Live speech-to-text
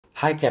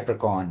Hi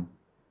Capricorn,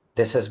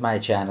 this is my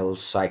channel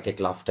Psychic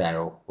Love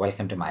Tarot.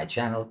 Welcome to my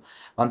channel.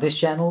 On this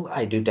channel,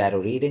 I do tarot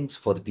readings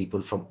for the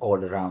people from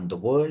all around the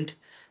world.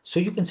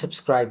 So you can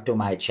subscribe to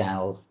my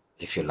channel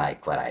if you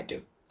like what I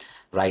do.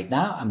 Right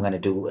now, I'm going to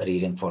do a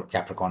reading for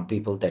Capricorn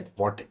people that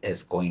what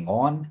is going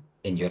on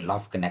in your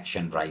love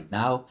connection right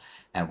now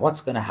and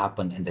what's going to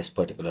happen in this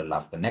particular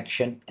love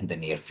connection in the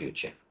near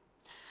future.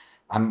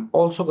 I'm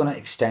also going to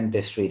extend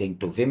this reading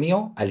to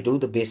Vimeo. I'll do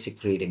the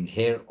basic reading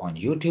here on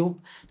YouTube,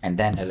 and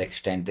then I'll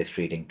extend this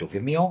reading to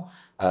Vimeo.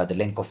 The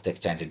link of the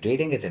extended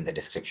reading is in the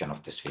description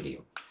of this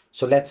video.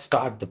 So let's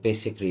start the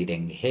basic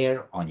reading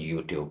here on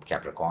YouTube,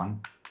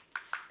 Capricorn.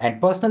 And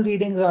personal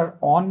readings are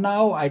on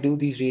now. I do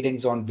these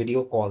readings on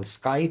video call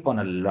Skype, on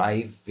a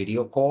live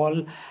video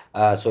call.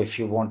 So if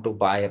you want to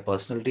buy a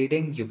personal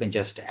reading, you can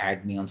just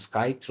add me on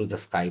Skype through the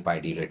Skype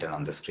ID written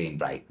on the screen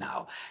right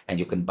now. And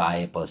you can buy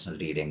a personal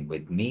reading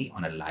with me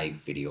on a live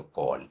video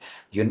call.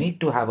 You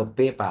need to have a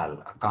PayPal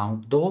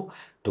account though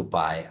to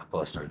buy a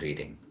personal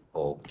reading.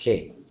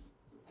 Okay.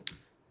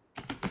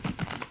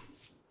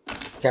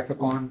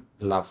 Capricorn,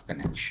 love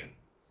connection.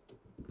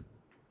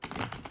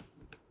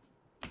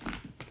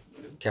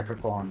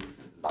 Capricorn,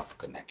 love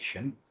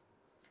connection.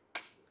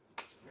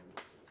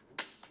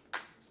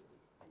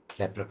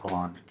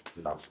 Capricorn,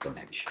 love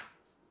connection.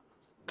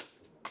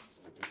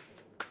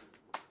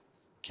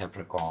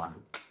 Capricorn,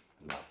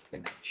 love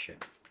connection.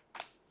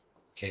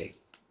 Okay.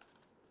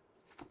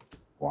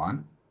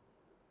 1,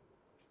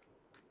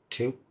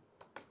 2,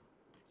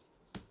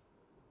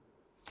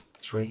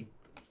 3,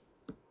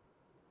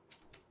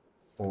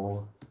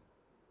 4,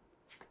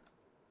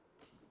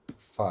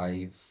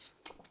 5,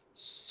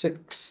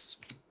 6,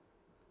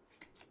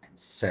 and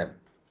 7.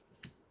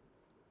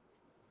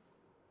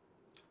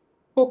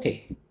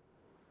 Okay.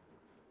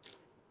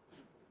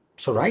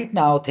 So right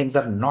now things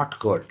are not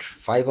good.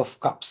 5 of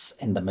Cups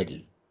in the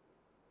middle.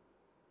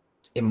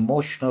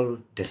 Emotional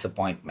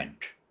disappointment.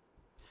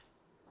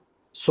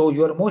 So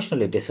you're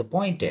emotionally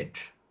disappointed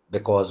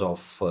because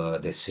of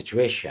this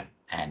situation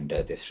and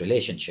this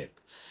relationship.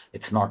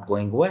 It's not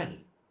going well,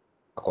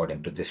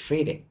 according to this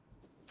reading.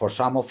 For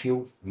some of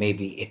you,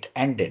 maybe it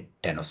ended,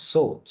 10 of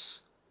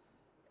Swords,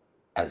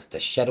 as the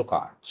shadow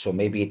card. So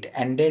maybe it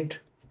ended,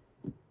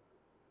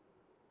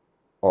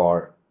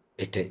 or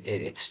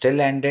it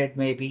still ended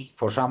maybe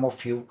for some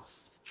of you.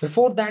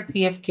 Before that,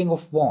 we have King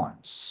of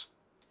Wands.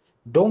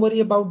 Don't worry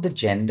about the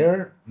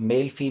gender,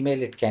 male,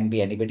 female, it can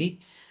be anybody.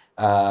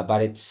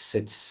 But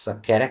it's a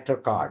character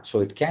card,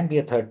 so it can be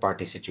a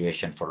third-party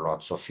situation for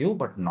lots of you,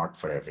 but not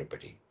for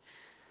everybody.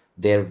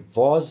 There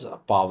was a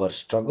power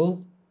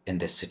struggle in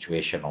this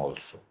situation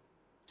also.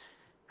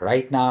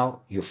 Right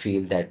now, you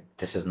feel that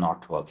this is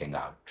not working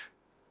out.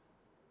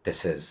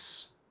 This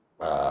is,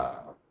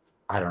 I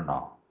don't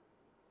know,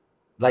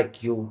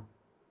 like you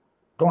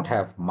don't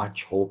have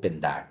much hope in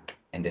that,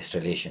 in this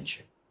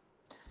relationship.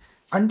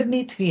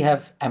 Underneath, we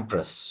have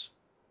Empress.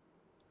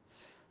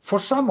 For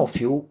some of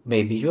you,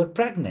 maybe you're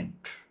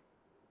pregnant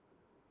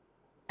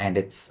and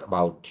it's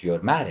about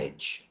your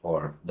marriage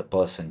or the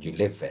person you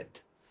live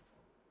with.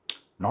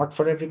 Not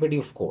for everybody,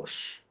 of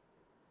course,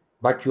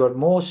 but you're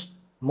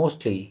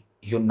mostly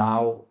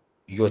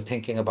you're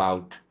thinking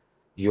about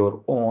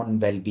your own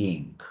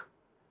well-being,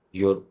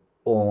 your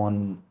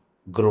own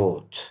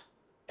growth,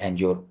 and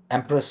your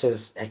Empress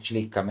is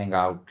actually coming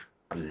out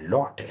a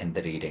lot in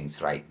the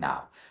readings right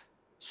now.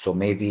 So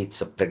maybe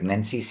it's a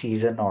pregnancy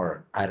season,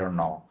 or I don't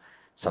know,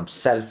 some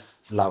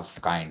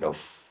self-love kind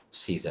of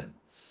season.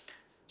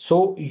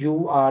 So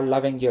you are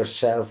loving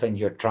yourself and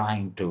you're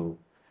trying to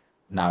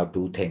now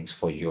do things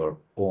for your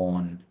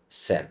own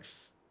self.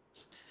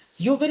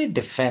 You're very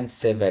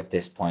defensive at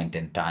this point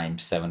in time,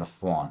 7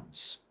 of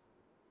Wands.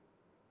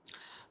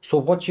 So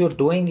what you're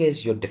doing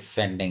is you're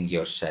defending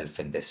yourself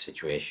in this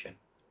situation.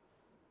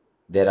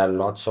 There are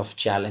lots of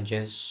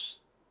challenges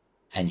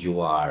and you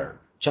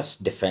are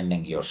just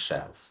defending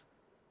yourself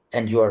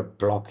and you are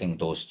blocking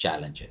those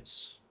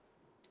challenges.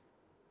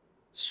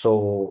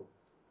 So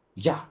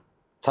yeah,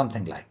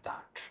 something like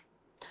that.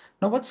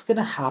 Now, what's going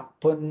to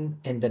happen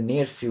in the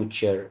near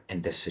future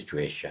in this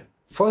situation?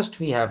 First,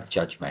 we have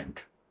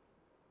Judgment.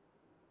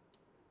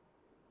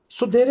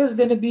 So there is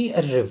going to be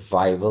a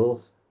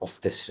revival of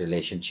this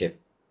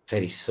relationship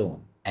very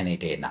soon, any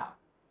day now.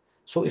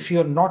 So if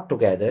you're not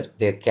together,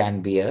 there can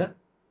be a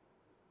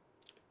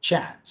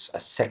chance, a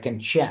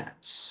second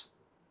chance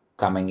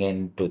coming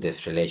into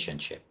this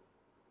relationship,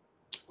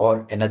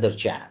 or another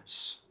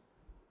chance.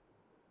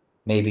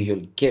 Maybe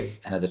you'll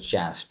give another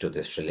chance to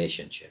this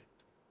relationship.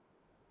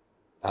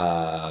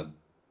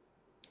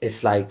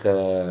 It's like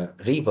a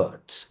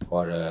rebirth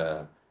or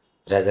a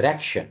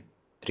resurrection,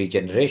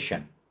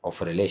 regeneration of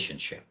a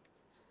relationship.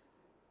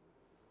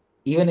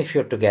 Even if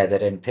you're together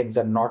and things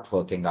are not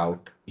working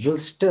out, you'll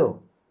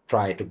still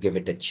try to give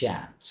it a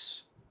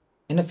chance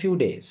in a few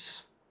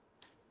days.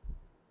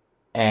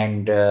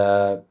 And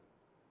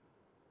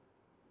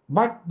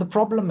but the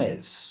problem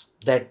is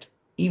that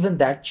even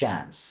that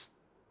chance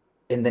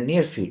in the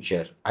near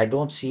future, I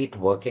don't see it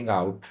working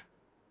out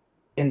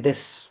in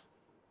this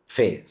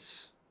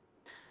phase.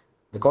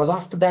 Because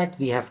after that,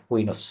 we have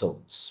Queen of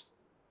Swords.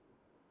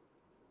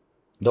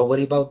 Don't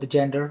worry about the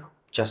gender,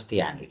 just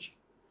the energy.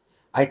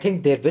 I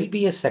think there will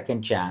be a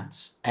second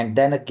chance, and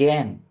then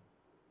again,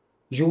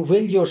 you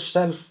will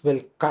yourself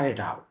will cut it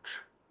out.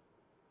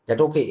 That,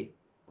 okay,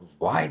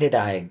 why did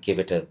I give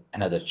it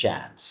another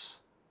chance?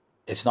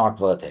 It's not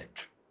worth it.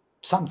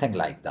 Something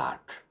like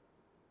that.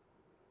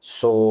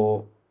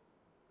 So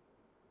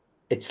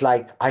it's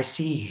like I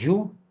see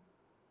you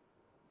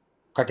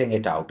cutting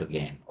it out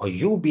again, or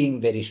you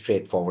being very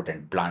straightforward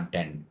and blunt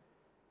and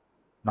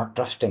not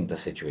trusting the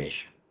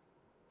situation,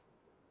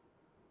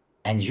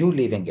 and you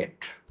leaving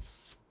it.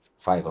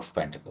 Five of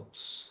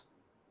Pentacles.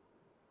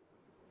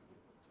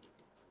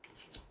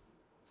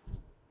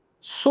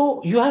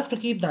 So you have to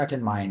keep that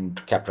in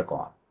mind,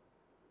 Capricorn.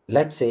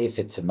 Let's say if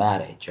it's a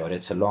marriage or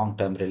it's a long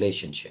term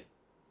relationship,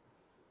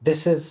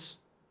 this is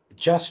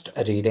just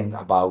a reading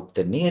about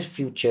the near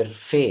future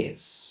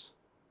phase.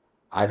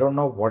 I don't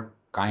know what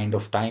kind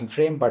of time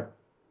frame, but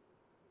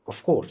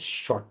of course,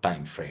 short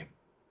time frame.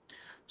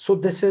 So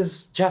this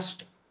is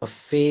just a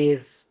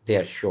phase they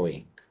are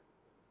showing.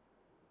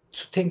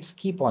 So things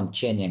keep on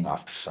changing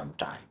after some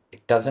time.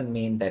 It doesn't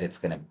mean that it's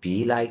going to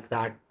be like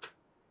that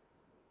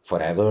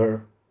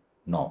forever.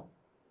 No,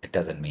 it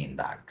doesn't mean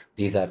that.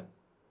 These are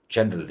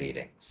general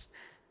readings.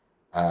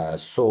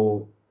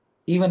 So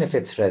even if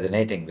it's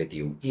resonating with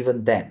you,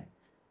 even then,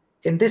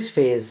 in this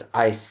phase,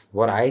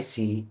 what I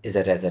see is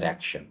a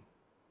resurrection.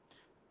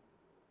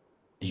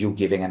 You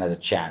giving another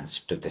chance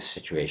to this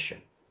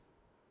situation.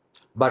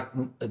 But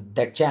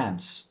that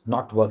chance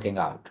not working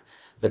out,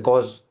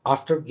 because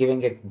after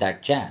giving it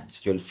that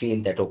chance, you'll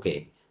feel that,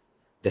 okay,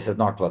 this is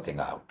not working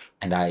out,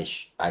 and I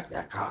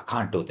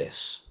can't do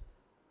this.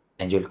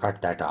 And you'll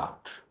cut that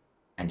out,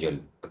 and you'll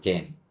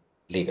again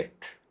leave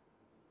it.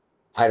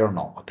 I don't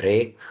know, a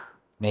break,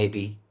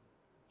 maybe.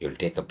 You'll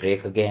take a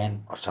break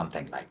again, or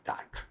something like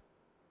that.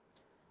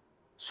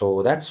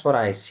 So that's what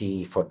I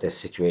see for this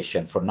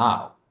situation for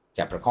now,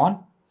 Capricorn.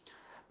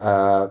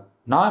 Now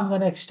I'm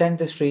going to extend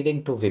this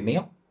reading to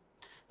Vimeo.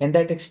 In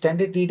that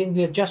extended reading,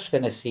 we are just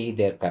going to see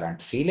their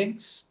current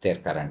feelings, their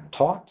current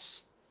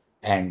thoughts,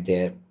 and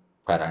their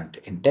current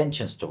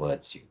intentions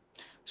towards you.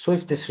 So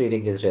if this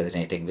reading is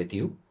resonating with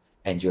you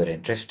and you're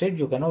interested,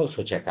 you can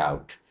also check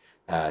out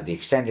the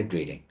extended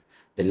reading.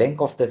 The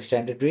link of the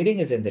extended reading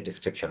is in the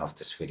description of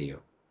this video.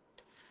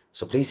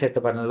 So please hit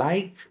the button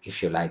like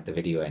if you like the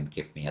video and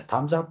give me a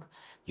thumbs up.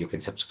 You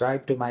can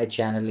subscribe to my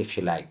channel if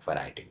you like what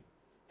I do.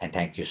 And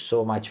thank you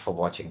so much for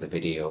watching the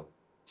video.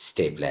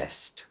 Stay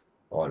blessed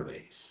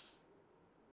always.